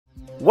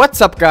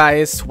What's up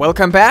guys,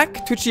 welcome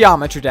back to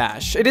Geometry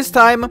Dash. It is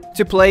time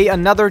to play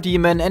another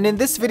demon, and in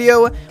this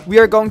video we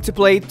are going to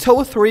play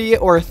TOE 3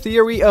 or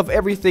Theory of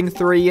Everything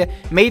 3,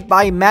 made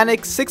by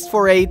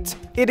Manic648.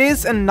 It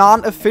is a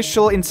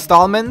non-official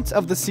installment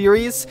of the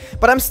series,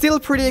 but I'm still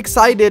pretty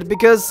excited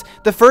because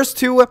the first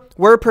two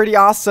were pretty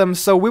awesome,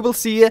 so we will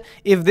see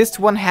if this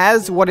one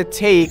has what it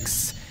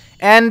takes.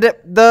 And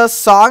the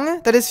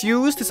song that is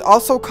used is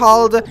also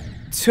called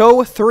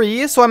TOE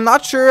 3, so I'm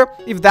not sure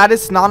if that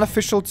is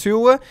non-official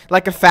too,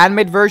 like a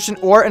fan-made version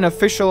or an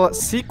official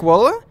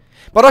sequel.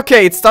 But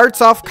okay, it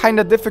starts off kind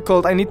of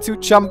difficult. I need to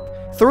jump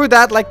through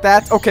that like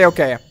that.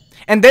 Okay.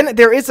 And then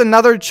there is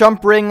another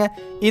jump ring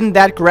in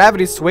that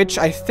gravity switch,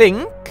 I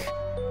think.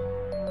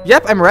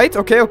 Yep, I'm right.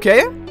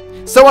 Okay.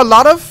 So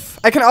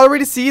I can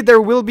already see there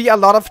will be a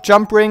lot of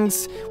jump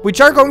rings, which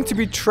are going to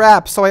be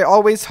traps, so I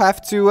always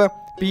have to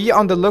be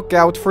on the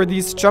lookout for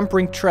these jump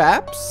ring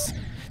traps.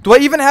 Do I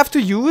even have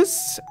to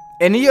use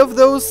any of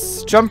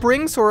those jump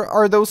rings, or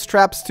are those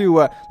traps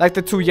too, like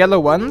the two yellow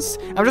ones?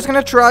 I'm just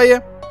gonna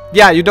try.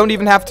 Yeah, you don't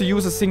even have to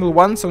use a single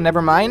one, so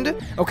never mind.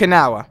 Okay,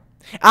 now.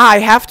 I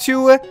have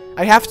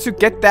to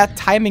get that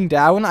timing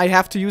down. I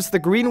have to use the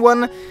green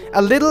one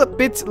a little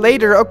bit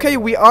later. Okay,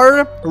 we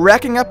are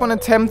racking up on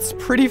attempts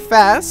pretty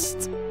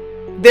fast.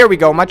 There we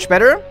go, much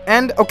better.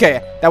 And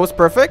okay, that was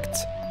perfect.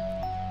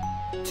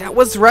 That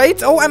was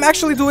right. Oh, I'm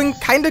actually doing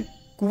kind of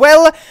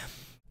well.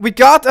 We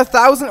got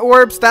 1,000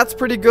 orbs, that's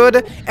pretty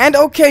good. And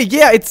okay,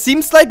 yeah, it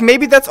seems like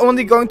maybe that's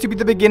only going to be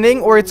the beginning,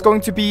 or it's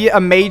going to be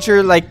a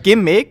major, like,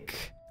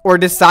 gimmick or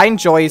design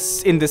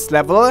choice in this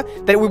level,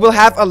 that we will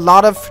have a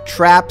lot of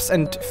traps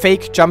and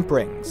fake jump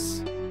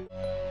rings.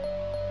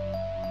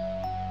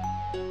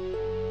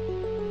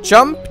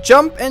 Jump,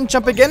 and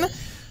jump again.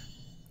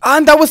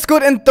 And that was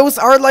good, and those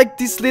are like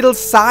these little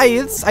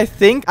scythes, I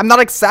think. I'm not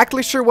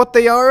exactly sure what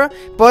they are,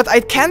 but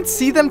I can't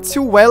see them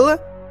too well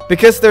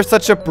because they're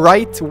such a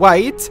bright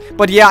white.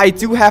 But yeah, I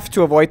do have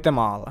to avoid them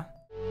all.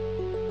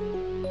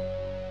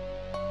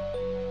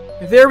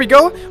 There we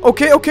go.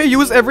 Okay,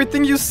 use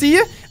everything you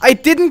see. I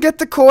didn't get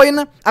the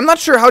coin. I'm not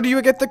sure how do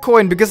you get the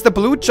coin, because the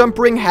blue jump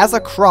ring has a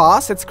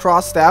cross. It's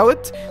crossed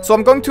out. So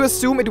I'm going to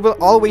assume it will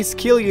always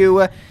kill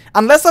you.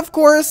 Unless, of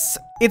course,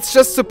 it's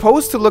just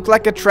supposed to look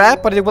like a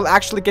trap, but it will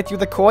actually get you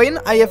the coin.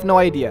 I have no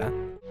idea.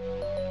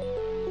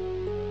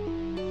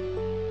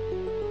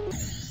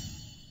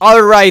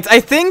 Alright,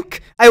 I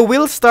think I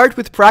will start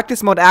with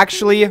practice mode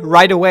actually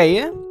right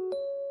away.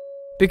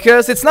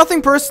 Because it's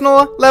nothing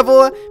personal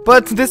level,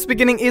 but this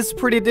beginning is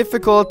pretty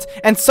difficult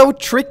and so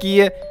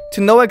tricky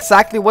to know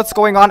exactly what's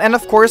going on. And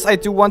of course, I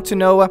do want to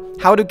know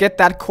how to get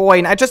that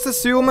coin. I just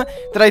assume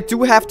that I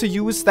do have to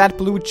use that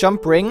blue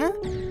jump ring.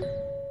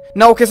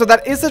 No, okay, so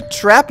that is a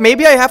trap.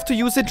 Maybe I have to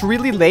use it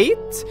really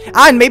late.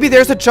 Ah, and maybe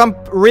there's a jump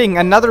ring,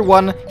 another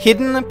one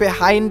hidden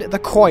behind the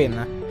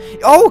coin.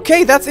 Oh,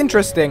 okay, that's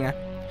interesting.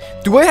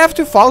 Do I have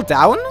to fall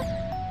down?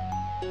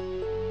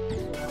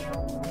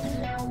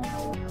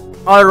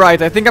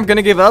 Alright, I think I'm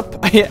gonna give up.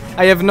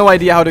 I have no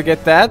idea how to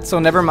get that, so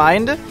never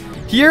mind.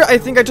 Here, I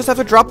think I just have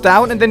to drop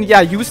down and then,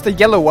 yeah, use the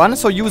yellow one.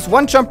 So use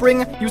one jump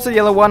ring, use the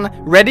yellow one.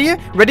 Ready?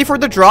 Ready for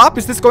the drop?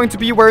 Is this going to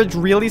be where it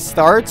really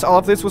starts? All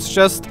of this was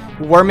just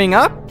warming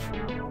up.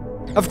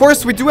 Of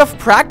course, we do have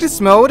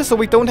practice mode, so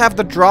we don't have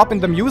the drop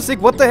in the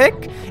music. What the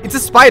heck? It's a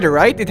spider,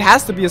 right? It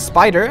has to be a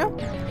spider.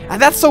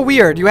 And that's so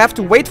weird. You have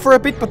to wait for a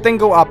bit, but then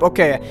go up.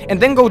 Okay.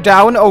 And then go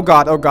down. Oh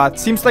god.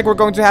 Seems like we're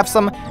going to have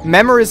some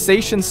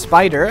memorization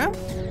spider.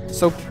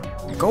 So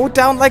go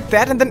down like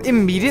that and then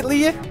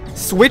immediately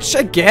switch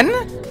again?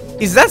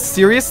 Is that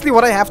seriously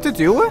what I have to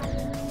do?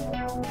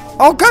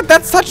 Oh god,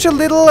 that's such a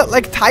little,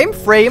 like, time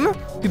frame.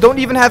 You don't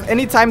even have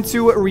any time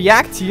to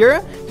react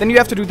here. Then you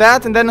have to do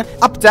that and then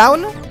up,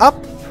 down, up.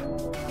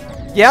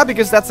 Yeah,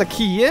 because that's a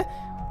key.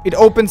 It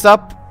opens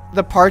up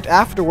the part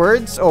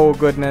afterwards. Oh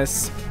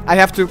goodness. I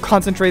have to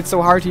concentrate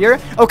so hard here.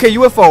 Okay,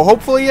 UFO.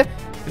 Hopefully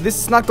this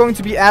is not going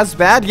to be as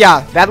bad.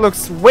 Yeah, that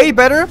looks way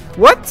better.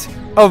 What?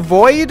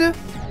 Avoid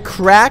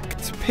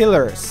cracked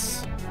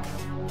pillars.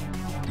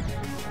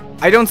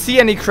 I don't see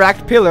any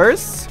cracked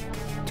pillars,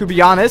 to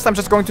be honest. I'm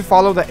just going to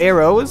follow the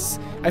arrows.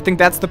 I think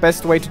that's the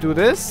best way to do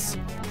this.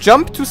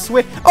 Jump to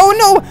switch. Oh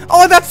no!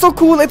 Oh, that's so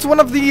cool. It's one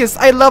of these.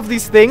 I love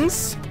these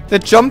things. The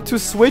jump to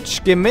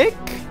switch gimmick.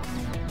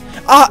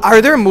 Ah,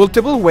 are there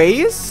multiple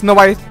ways? No,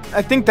 I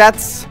think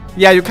that's...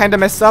 Yeah, you kind of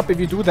mess up if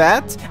you do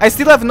that. I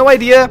still have no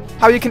idea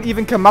how you can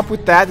even come up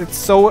with that. It's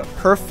so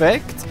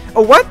perfect.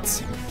 Oh,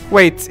 what?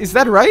 Wait, is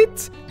that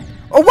right?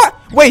 Oh, what?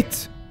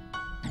 Wait.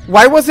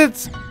 Why was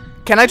it...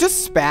 Can I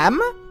just spam?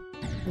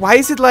 Why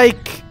is it,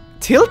 like,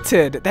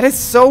 tilted? That is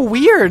so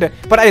weird,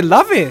 but I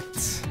love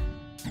it.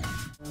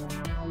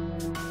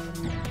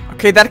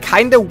 Okay, that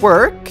kind of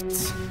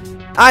worked.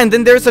 Ah, and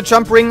then there's a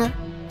jump ring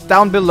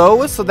down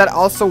below, so that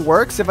also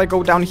works if I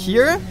go down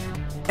here.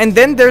 And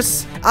then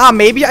there's... Ah,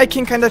 maybe I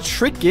can kind of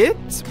trick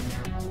it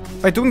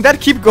by doing that.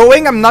 Keep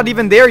going. I'm not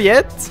even there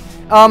yet.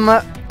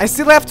 I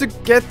still have to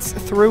get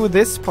through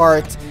this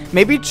part.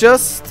 Maybe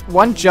just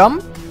one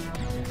jump.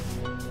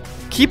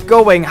 Keep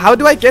going. How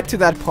do I get to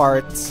that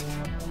part?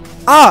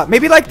 Ah,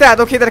 maybe like that.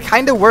 Okay, that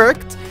kind of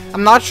worked.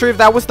 I'm not sure if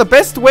that was the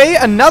best way.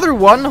 Another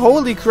one.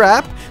 Holy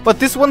crap. But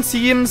this one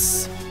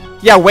seems,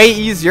 yeah, way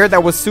easier.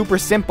 That was super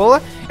simple.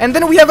 And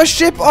then we have a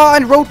ship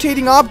and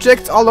rotating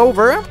objects all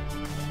over.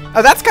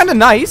 That's kind of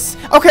nice.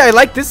 Okay, I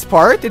like this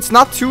part. It's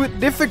not too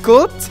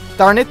difficult.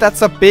 Darn it,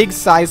 that's a big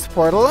size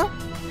portal.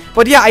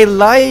 But yeah, I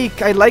like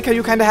how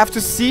you kind of have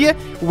to see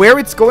where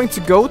it's going to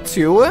go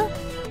to.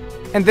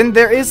 And then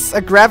there is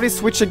a gravity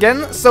switch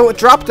again. So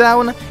drop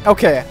down.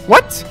 Okay,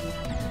 what?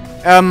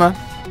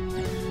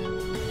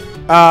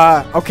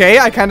 Okay,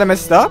 I kind of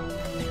messed up.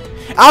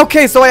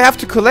 Okay, so I have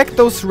to collect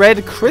those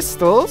red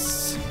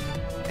crystals.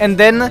 And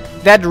then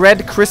that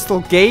red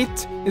crystal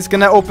gate is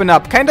gonna open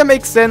up. Kind of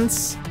makes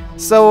sense.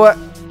 So,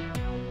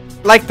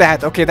 like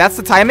that. Okay, that's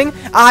the timing.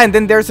 Ah, and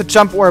then there's a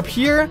jump orb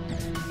here.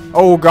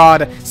 Oh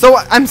god. So,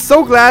 I'm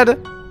so glad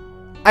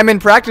I'm in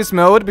practice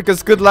mode,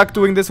 because good luck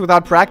doing this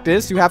without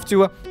practice. You have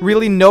to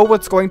really know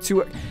what's going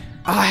to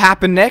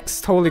happen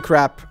next. Holy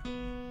crap.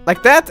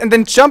 Like that, and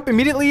then jump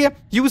immediately,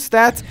 use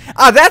that.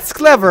 Ah, that's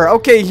clever.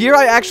 Okay, here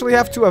I actually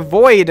have to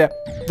avoid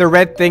the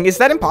red thing. Is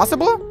that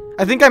impossible?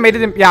 I think I made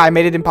it, yeah, I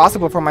made it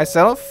impossible for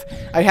myself.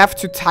 I have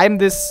to time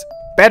this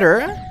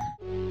better.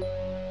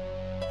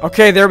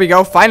 Okay, there we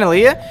go,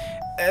 finally.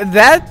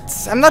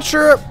 I'm not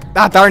sure.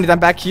 Ah, darn it, I'm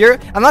back here.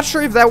 I'm not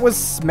sure if that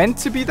was meant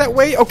to be that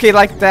way. Okay,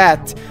 like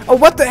that. Oh,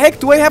 what the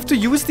heck? Do I have to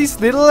use these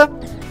little...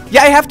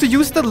 Yeah, I have to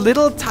use the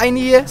little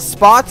tiny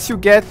spots you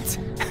get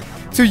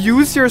to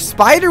use your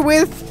spider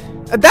with.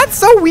 That's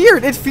so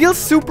weird. It feels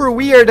super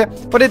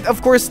weird, but it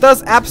of course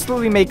does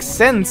absolutely make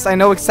sense. I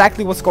know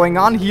exactly what's going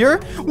on here.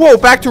 Whoa,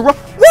 back to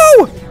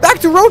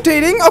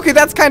rotating. Okay,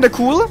 that's kind of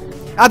cool.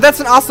 That's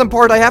an awesome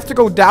part. I have to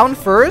go down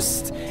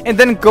first and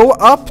then go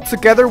up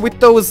together with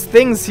those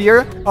things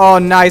here. Oh,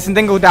 nice. And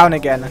then go down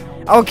again.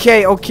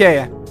 Okay,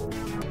 okay.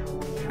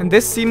 And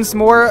this seems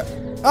more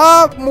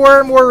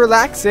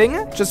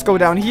relaxing. Just go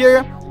down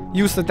here.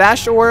 Use the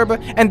dash orb.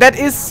 And that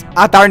is...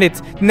 Ah, darn it.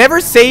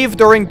 Never save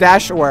during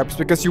dash orbs,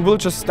 because you will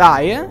just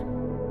die.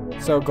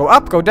 So go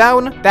up, go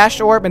down, dash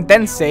orb, and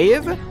then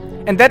save.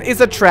 And that is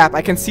a trap.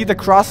 I can see the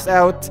crossed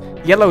out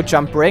yellow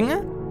jump ring.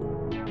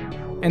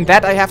 And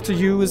that I have to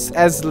use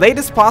as late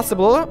as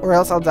possible, or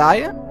else I'll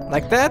die.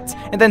 Like that.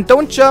 And then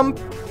don't jump.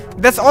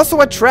 That's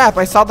also a trap.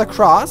 I saw the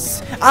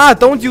cross. Ah,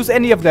 don't use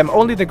any of them.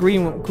 Only the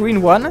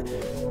green one.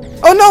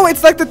 Oh no,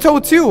 it's like the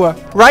Toad 2,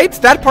 right?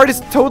 That part is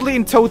totally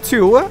in Toad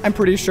 2, I'm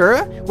pretty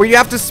sure. Where you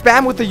have to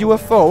spam with the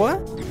UFO.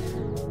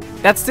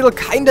 That's still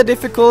kind of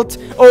difficult.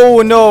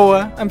 Oh no,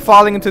 I'm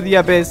falling into the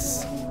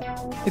abyss.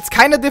 It's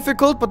kind of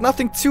difficult, but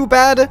nothing too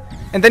bad.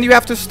 And then you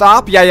have to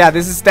stop. Yeah,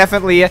 this is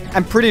definitely,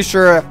 I'm pretty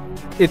sure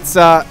it's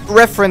a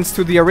reference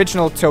to the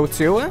original Toad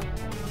 2.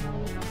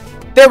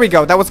 There we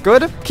go, that was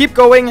good. Keep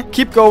going,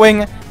 keep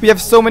going. We have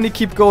so many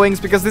keep goings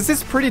because this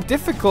is pretty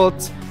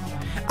difficult.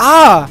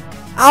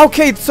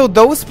 Okay, so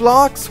those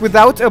blocks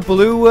without a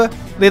blue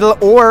little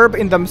orb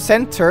in the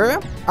center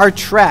are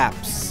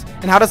traps.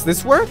 And how does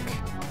this work?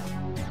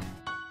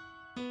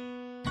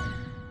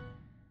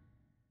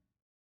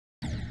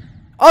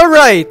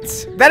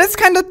 Alright, that is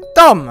kind of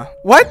dumb.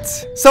 What?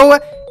 So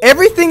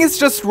everything is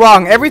just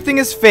wrong. Everything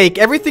is fake.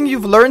 Everything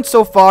you've learned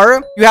so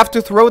far, you have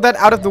to throw that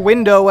out of the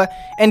window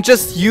and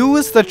just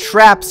use the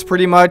traps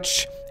pretty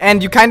much.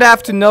 And you kind of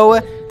have to know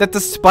that the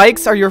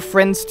spikes are your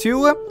friends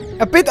too.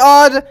 A bit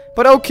odd,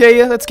 but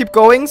okay, let's keep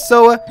going.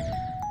 So,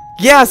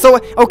 yeah,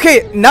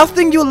 okay,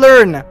 nothing you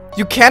learn.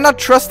 You cannot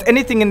trust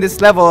anything in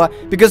this level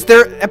because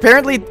there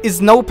apparently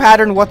is no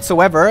pattern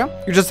whatsoever.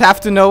 You just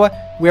have to know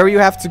where you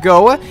have to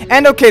go.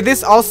 And okay,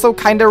 this also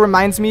kind of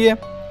reminds me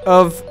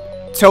of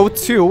Toad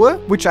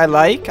 2, which I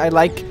like. I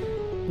like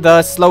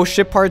the slow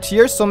ship part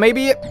here, so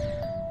maybe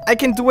I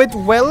can do it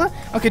well.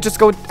 Okay, just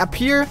go up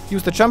here,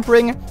 use the jump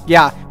ring.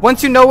 Yeah,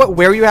 once you know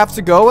where you have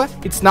to go,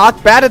 it's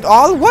not bad at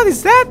all. What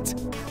is that?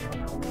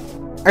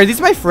 Are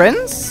these my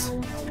friends?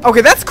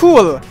 Okay, that's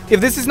cool. If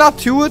this is not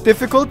too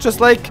difficult,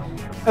 just like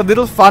a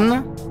little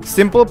fun,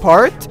 simple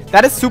part,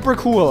 that is super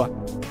cool.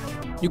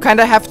 You kind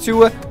of have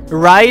to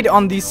ride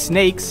on these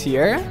snakes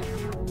here.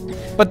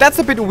 But that's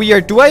a bit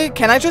weird.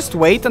 Can I just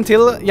wait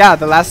until, yeah,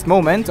 the last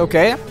moment?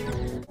 Okay.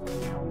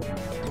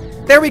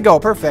 There we go,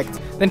 perfect.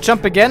 Then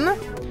jump again.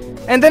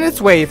 And then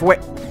it's wave. Wait,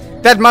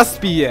 that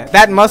must be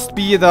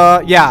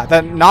the, yeah,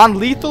 the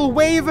non-lethal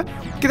wave.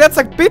 Okay, that's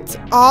a bit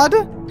odd.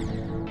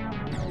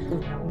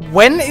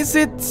 When is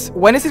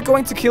it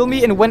going to kill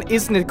me and when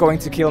isn't it going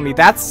to kill me?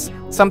 That's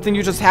something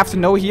you just have to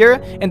know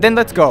here. And then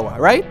let's go,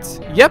 right?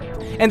 Yep.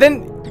 And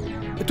then,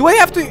 do I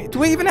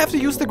even have to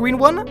use the green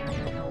one?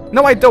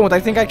 No, I don't. I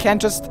think I can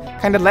just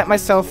kind of let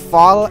myself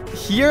fall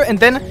here and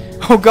then,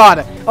 oh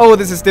god. Oh,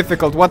 this is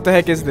difficult. What the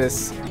heck is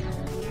this?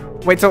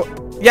 Wait, so,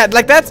 yeah,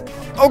 like that?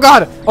 Oh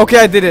god. Okay,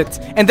 I did it.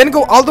 And then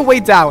go all the way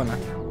down.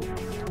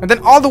 And then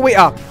all the way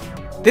up.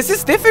 This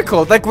is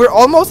difficult. Like, we're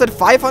almost at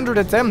 500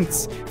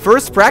 attempts.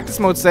 First practice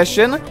mode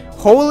session.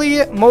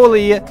 Holy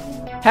moly.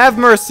 Have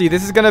mercy.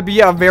 This is gonna be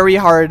a very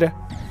hard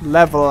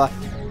level.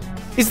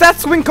 Is that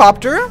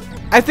Swingcopter?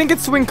 I think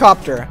it's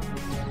Swingcopter.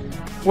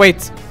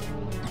 Wait.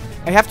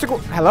 I have to go...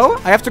 Hello?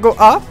 I have to go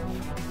up?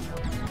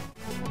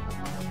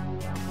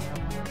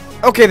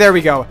 Okay, there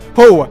we go.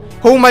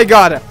 Oh my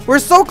god. We're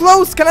so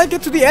close. Can I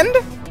get to the end?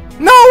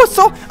 No,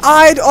 so...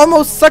 it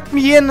almost sucked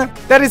me in.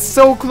 That is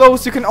so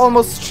close. You can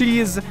almost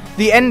cheese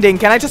the ending.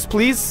 Can I just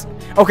please...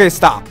 Okay,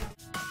 stop.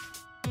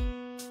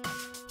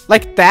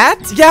 Like that?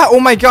 Yeah, oh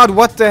my god,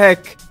 what the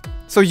heck?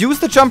 So use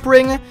the jump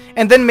ring,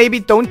 and then maybe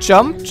don't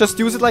jump. Just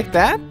use it like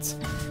that.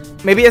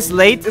 Maybe as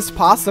late as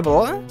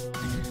possible.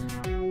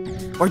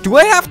 Or do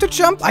I have to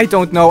jump? I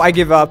don't know, I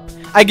give up.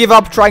 I give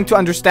up trying to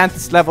understand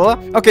this level.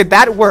 Okay,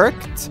 that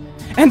worked.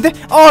 And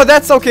oh,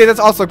 that's okay, that's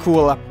also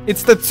cool.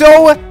 It's the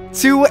Toe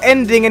 2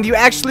 ending, and you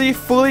actually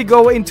fully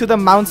go into the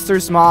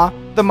Monster's Maw.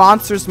 The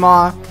Monster's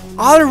Maw.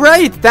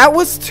 Alright, that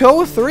was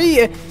Toe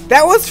 3.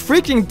 That was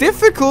freaking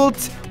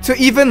difficult to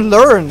even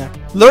learn.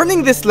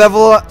 Learning this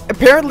level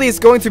apparently is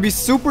going to be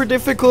super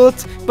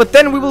difficult, but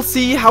then we will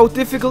see how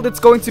difficult it's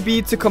going to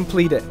be to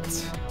complete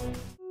it.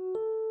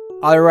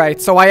 Alright,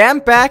 so I am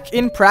back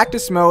in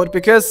practice mode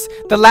because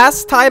the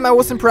last time I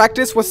was in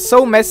practice was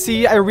so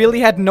messy, I really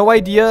had no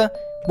idea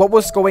what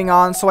was going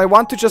on. So I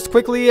want to just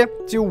quickly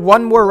do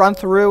one more run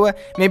through,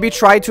 maybe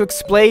try to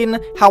explain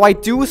how I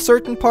do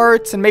certain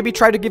parts, and maybe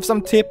try to give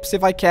some tips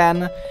if I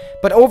can.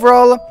 But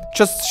overall,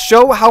 just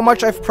show how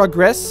much I've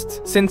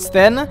progressed since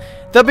then.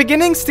 The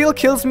beginning still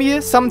kills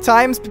me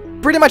sometimes.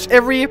 Pretty much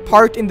every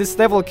part in this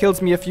level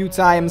kills me a few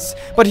times.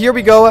 But here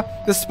we go.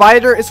 The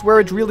spider is where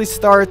it really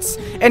starts.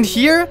 And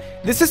here,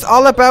 this is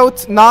all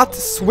about not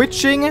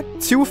switching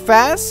too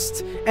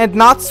fast and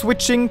not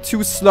switching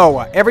too slow.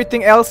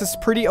 Everything else is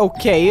pretty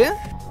okay.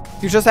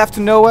 You just have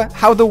to know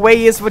how the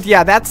way is. But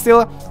yeah, that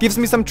still gives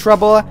me some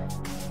trouble.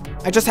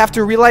 I just have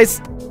to realize,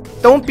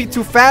 don't be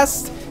too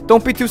fast.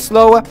 Don't be too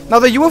slow. Now,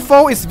 the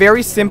UFO is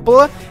very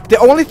simple. The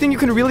only thing you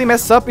can really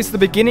mess up is the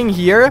beginning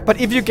here.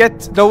 But if you get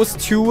those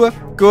two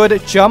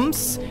good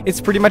jumps, it's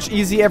pretty much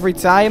easy every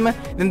time.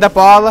 Then the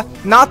ball,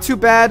 not too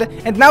bad.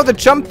 And now the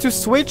jump to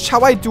switch,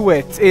 how I do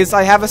it is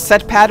I have a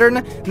set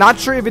pattern. Not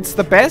sure if it's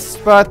the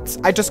best, but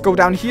I just go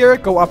down here,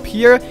 go up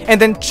here,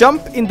 and then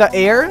jump in the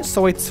air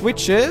so it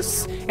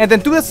switches. And then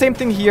do the same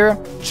thing here,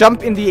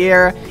 jump in the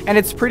air, and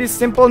it's pretty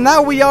simple.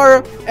 Now we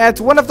are at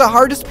one of the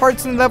hardest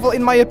parts in the level,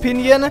 in my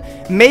opinion.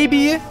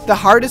 Maybe the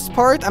hardest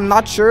part, I'm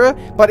not sure,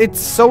 but it's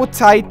so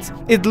tight.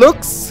 It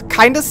looks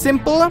kind of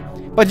simple,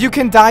 but you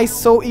can die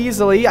so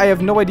easily. I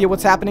have no idea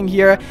what's happening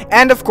here.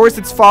 And of course,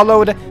 it's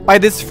followed by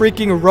this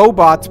freaking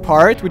robot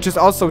part, which is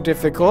also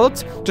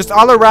difficult. Just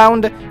all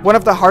around, one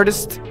of the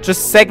hardest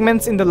just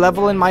segments in the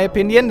level, in my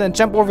opinion. Then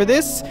jump over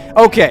this.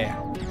 Okay.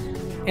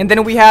 And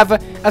then we have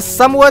a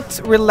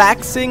somewhat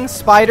relaxing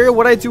spider.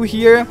 What I do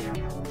here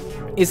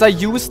is I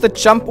use the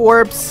jump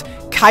orbs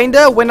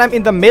kinda when I'm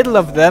in the middle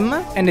of them,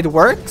 and it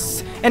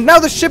works. And now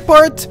the ship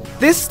part.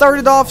 This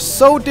started off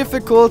so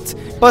difficult,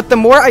 but the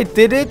more I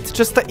did it,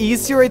 just the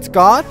easier it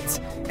got.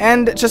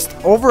 And just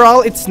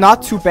overall, it's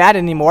not too bad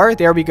anymore.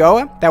 There we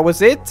go. That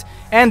was it.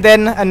 And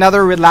then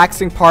another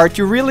relaxing part.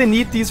 You really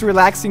need these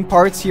relaxing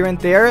parts here and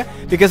there,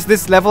 because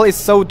this level is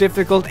so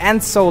difficult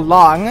and so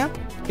long.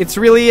 It's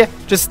really,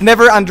 just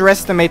never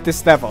underestimate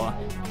this level.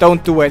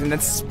 Don't do it. And then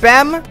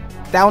spam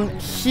down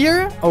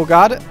here. Oh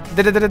god.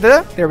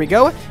 There we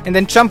go. And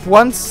then jump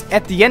once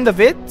at the end of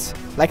it.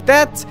 Like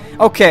that.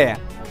 Okay.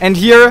 And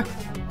here,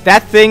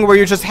 that thing where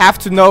you just have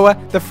to know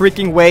the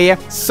freaking way.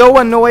 So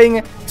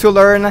annoying to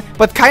learn,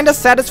 but kind of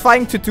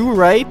satisfying to do,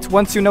 right?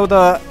 Once you know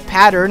the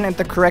pattern and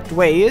the correct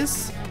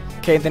ways.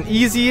 Okay, and then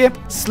easy,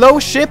 slow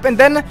ship. And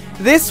then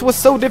this was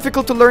so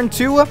difficult to learn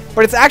too,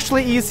 but it's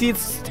actually easy.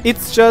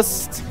 It's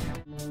just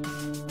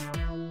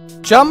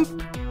jump,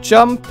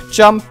 jump,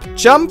 jump,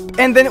 jump,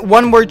 and then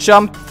one more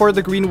jump for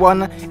the green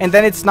one, and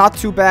then it's not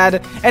too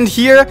bad. And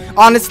here,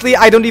 honestly,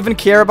 I don't even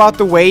care about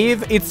the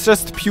wave. It's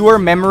just pure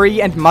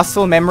memory and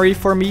muscle memory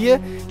for me.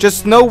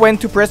 Just know when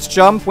to press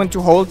jump, when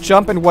to hold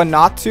jump, and when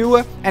not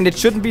to, and it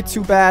shouldn't be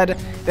too bad.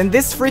 Then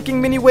this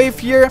freaking mini wave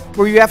here,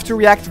 where you have to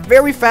react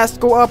very fast,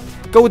 go up,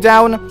 go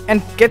down,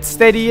 and get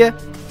steady.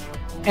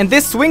 And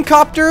this swing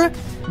copter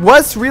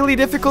was really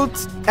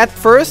difficult at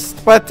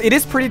first, but it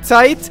is pretty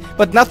tight,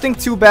 but nothing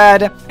too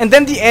bad. And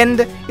then the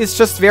end is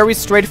just very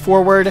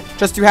straightforward.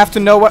 Just you have to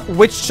know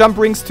which jump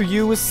rings to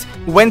use,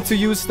 when to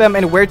use them,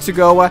 and where to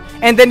go.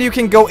 And then you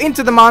can go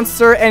into the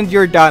monster and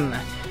you're done.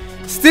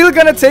 Still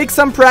gonna take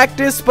some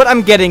practice, but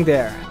I'm getting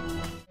there.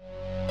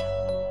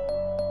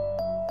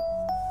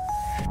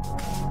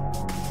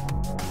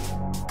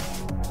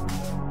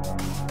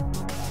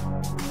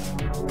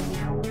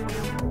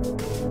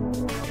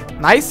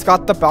 Nice,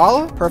 got the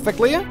ball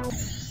perfectly.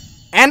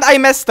 And I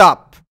messed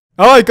up.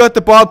 Oh, I got the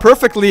ball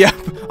perfectly up.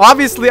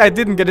 Obviously, I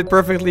didn't get it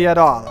perfectly at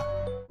all.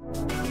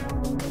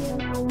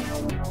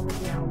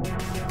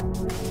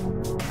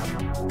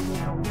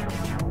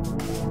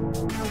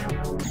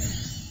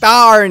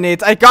 Darn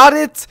it. I got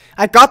it.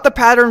 I got the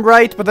pattern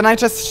right, but then I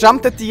just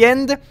jumped at the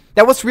end.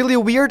 That was really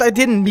weird. I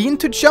didn't mean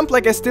to jump,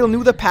 like I still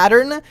knew the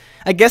pattern.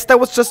 I guess that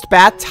was just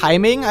bad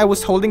timing. I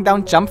was holding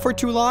down jump for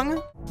too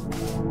long.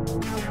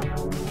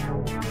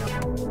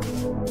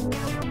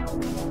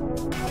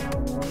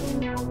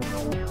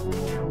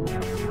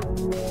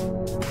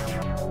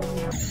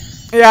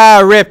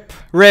 Yeah, rip.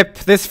 Rip.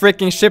 This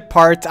freaking ship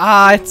part.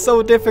 Ah, it's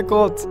so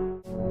difficult.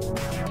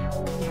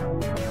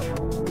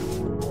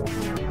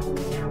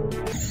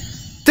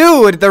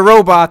 Dude, the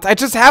robot. I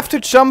just have to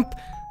jump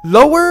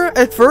lower.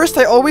 At first,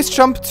 I always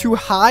jump too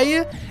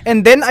high.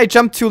 And then I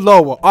jump too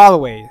low.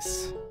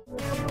 Always.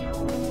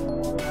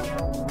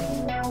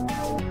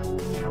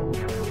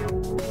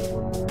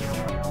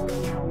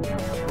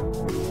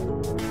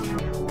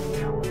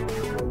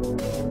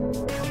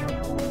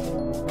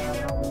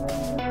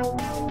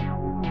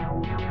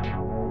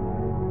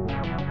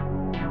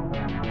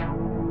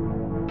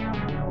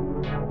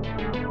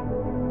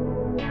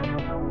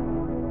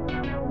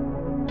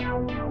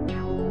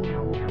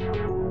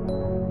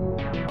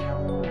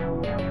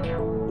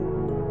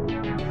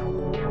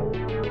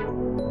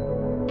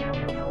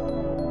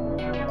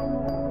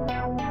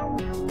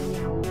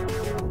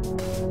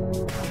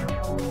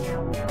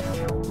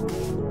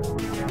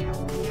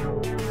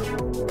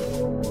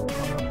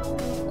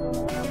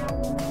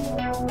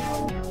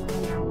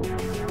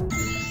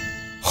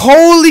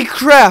 Holy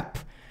crap!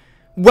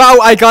 Wow,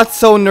 I got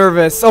so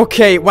nervous.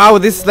 Okay, wow,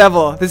 this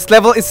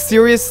level is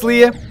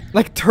seriously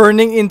like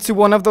turning into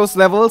one of those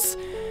levels.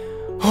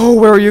 Oh,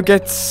 where you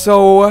get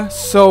so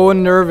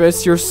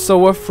nervous. You're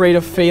so afraid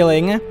of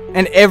failing.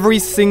 And every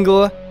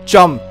single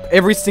jump,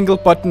 every single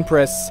button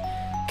press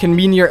can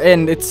mean your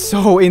end. It's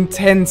so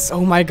intense.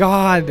 Oh my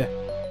god.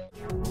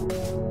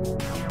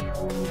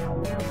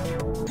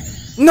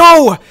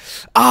 No!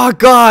 Ah,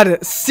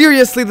 god.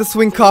 Seriously, the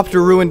swing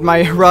copter ruined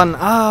my run.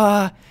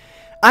 Ah.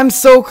 I'm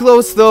so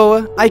close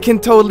though. I can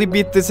totally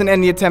beat this in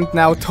any attempt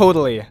now.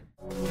 Totally.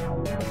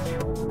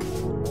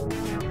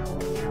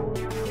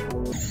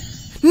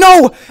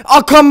 No!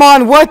 Oh, come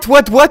on. What?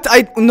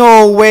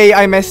 No way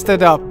I messed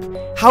it up.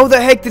 How the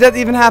heck did that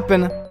even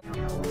happen?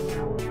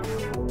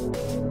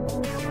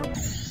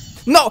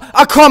 No!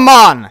 Oh, come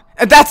on!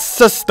 That's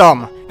just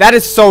dumb. That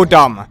is so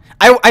dumb.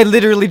 I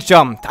literally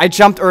jumped. I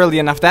jumped early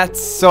enough.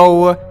 That's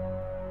so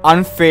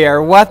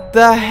unfair. What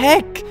the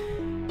heck?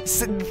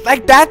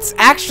 Like, that's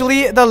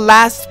actually the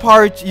last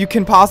part you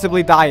can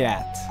possibly die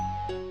at.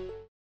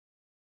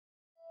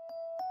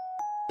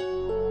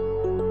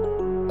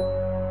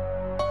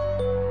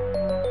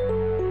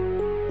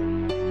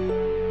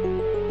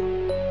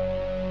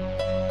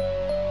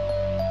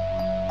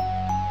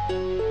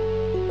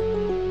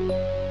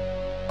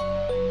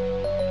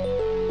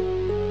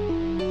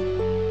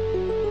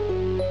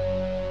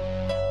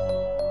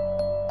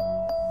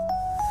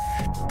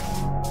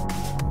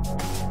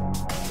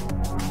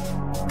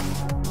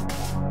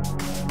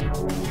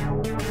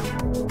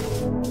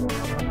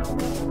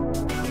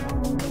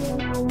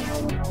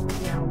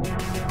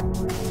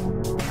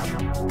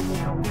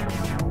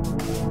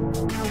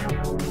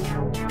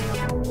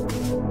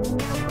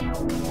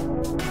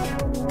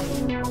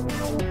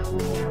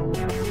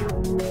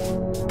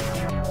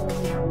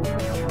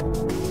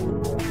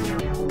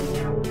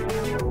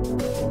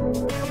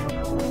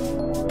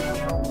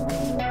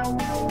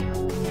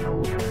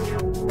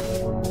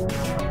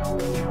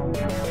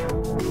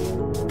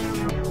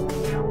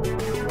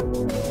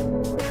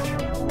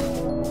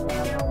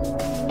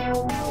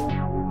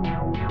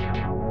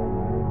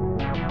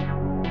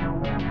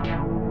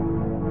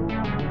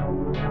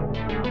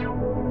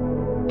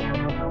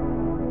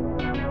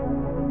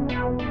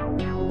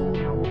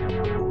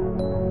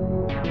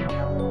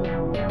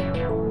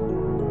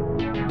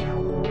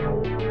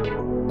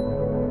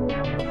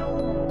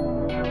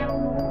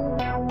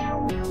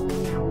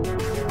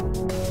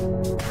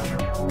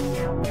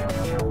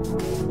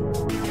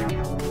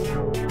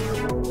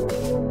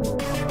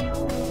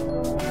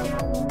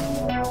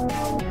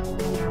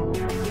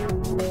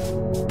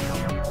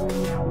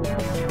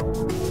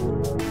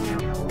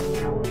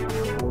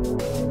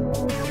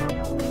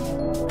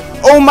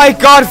 Oh my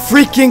god,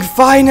 freaking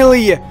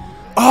finally!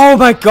 Oh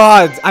my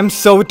god, I'm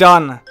so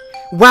done.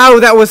 Wow,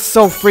 that was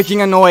so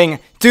freaking annoying.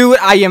 Dude,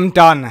 I am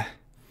done.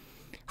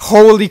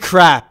 Holy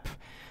crap.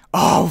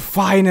 Oh,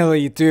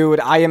 finally, dude,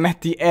 I am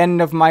at the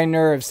end of my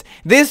nerves.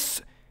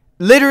 This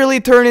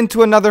literally turned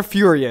into another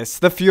Furious.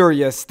 The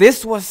Furious.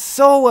 This was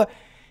so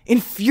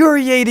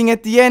infuriating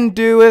at the end,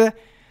 dude.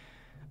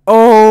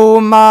 Oh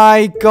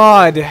my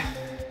god.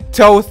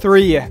 Toe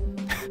 3.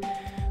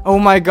 Oh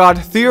my god,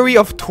 theory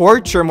of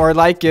torture, more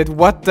like it.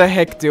 What the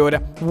heck, dude?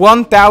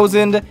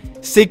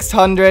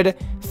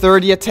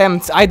 1,630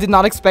 attempts. I did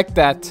not expect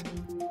that.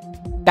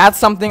 That's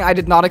something I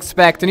did not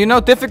expect. And you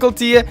know,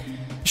 difficulty,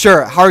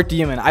 sure, hard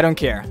demon, I don't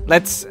care.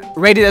 Let's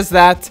rate it as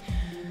that.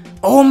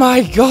 Oh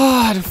my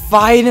god,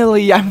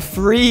 finally, I'm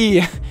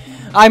free.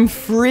 I'm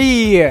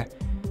free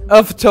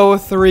of Toe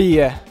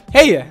 3.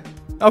 Hey,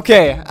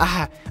 okay,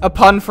 a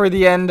pun for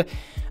the end.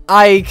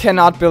 I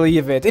cannot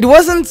believe it. It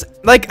wasn't,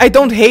 like, I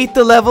don't hate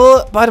the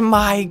level, but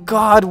my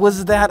god,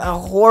 was that a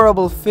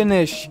horrible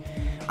finish.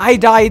 I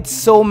died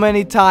so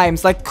many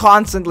times, like,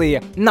 constantly.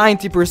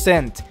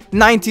 90%,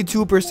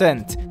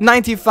 92%,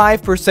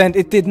 95%,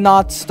 it did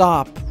not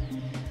stop.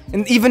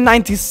 And even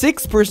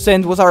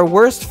 96% was our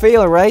worst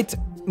fail, right?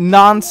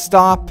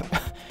 Non-stop.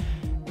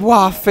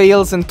 Wow,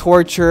 fails and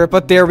torture,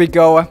 but there we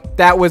go.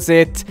 That was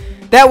it.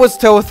 That was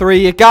Toe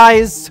 3.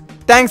 Guys,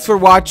 thanks for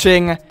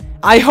watching.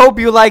 I hope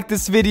you liked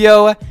this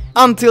video.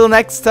 Until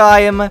next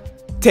time,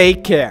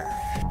 take care.